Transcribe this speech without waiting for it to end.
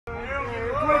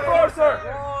24, sir.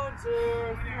 1,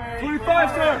 2, 3. 25,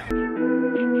 sir.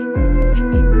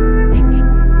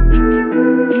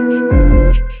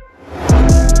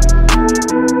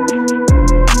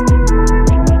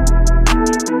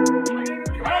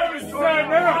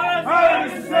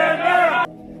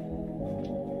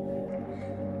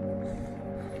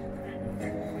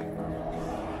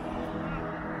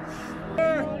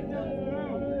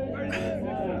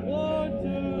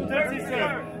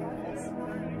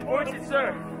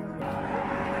 Sir.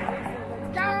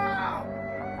 Go!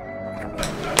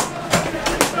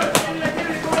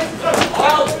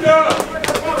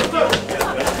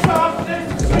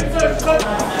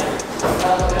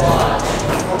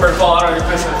 First ball out of your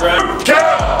business, right?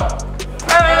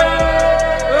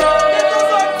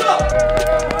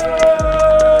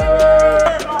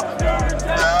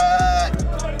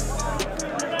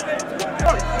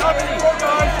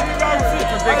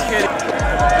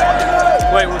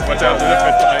 Wait, watch out, there's a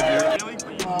fish behind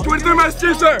you. 23 miles,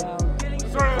 sir!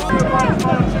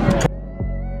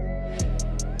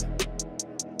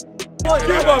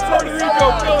 Cuba, Puerto Rico,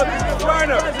 Philippines,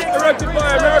 China, erected by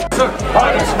America.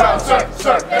 Sir,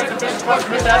 sir, there's a fish plus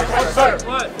Mr. Adams, sir.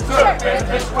 What? Sir, there's a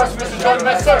fish plus Mr.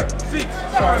 Jordan, sir.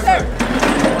 Sir.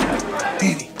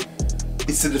 Danny,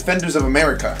 it's the Defenders of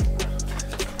America.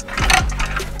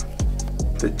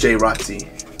 The J-Rotzi.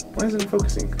 Why isn't it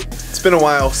focusing? It's been a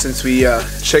while since we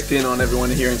checked in on everyone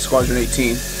here in Squadron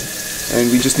 18, and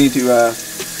we just need to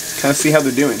kind of see how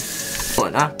they're doing.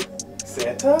 What, huh?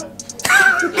 Santa?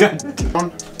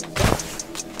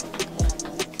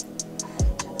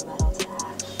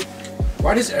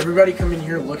 Why does everybody come in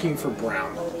here looking for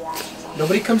Brown?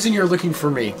 Nobody comes in here looking for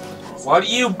me. Why do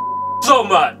you so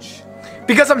much?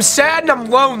 Because I'm sad and I'm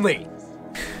lonely.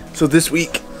 So this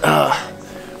week,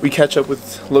 we catch up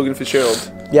with Logan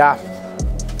Fitzgerald. Yeah.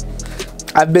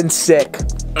 I've been sick.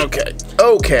 Okay.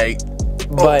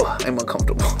 But I'm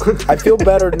uncomfortable. I feel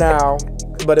better now.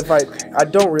 But if I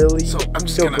don't really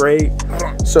feel great.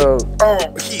 So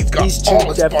He's got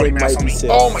definitely might be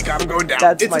sick. Oh my god, I'm going down.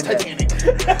 That's it's my a Titanic.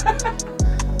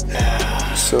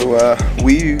 So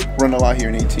we run a lot here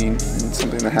in 18, and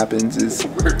something that happens is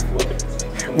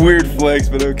weird flex,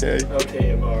 but okay.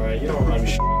 Okay, I'm alright. You don't run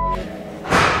shit.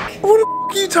 What the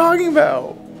f are you talking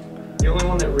about? The only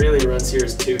one that really runs here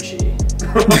is Tucci.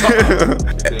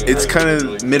 It's kind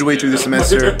of midway through the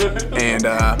semester, and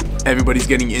everybody's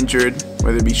getting injured,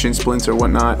 whether it be shin splints or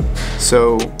whatnot.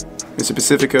 So Mr.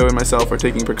 Pacifico and myself are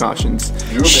taking precautions.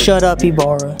 Shut up,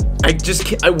 Ibarra. I just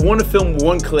can't, I want to film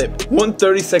one clip, one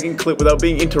 30-second clip without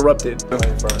being interrupted. Do you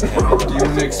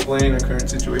want to explain our current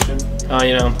situation?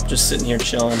 You know, just sitting here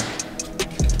chilling.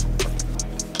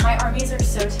 My armies are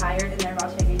so tired and they're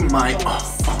about to take a My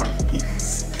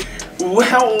armies.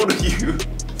 How old are you?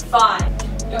 5.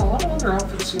 Yeah, a lot of other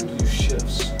outfits seem to do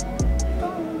shifts.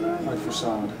 Like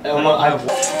facade.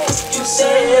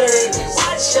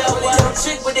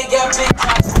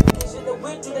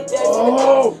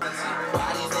 Oh!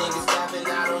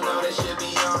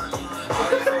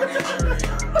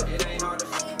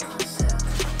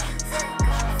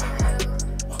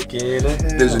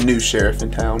 There's a new sheriff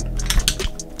in town.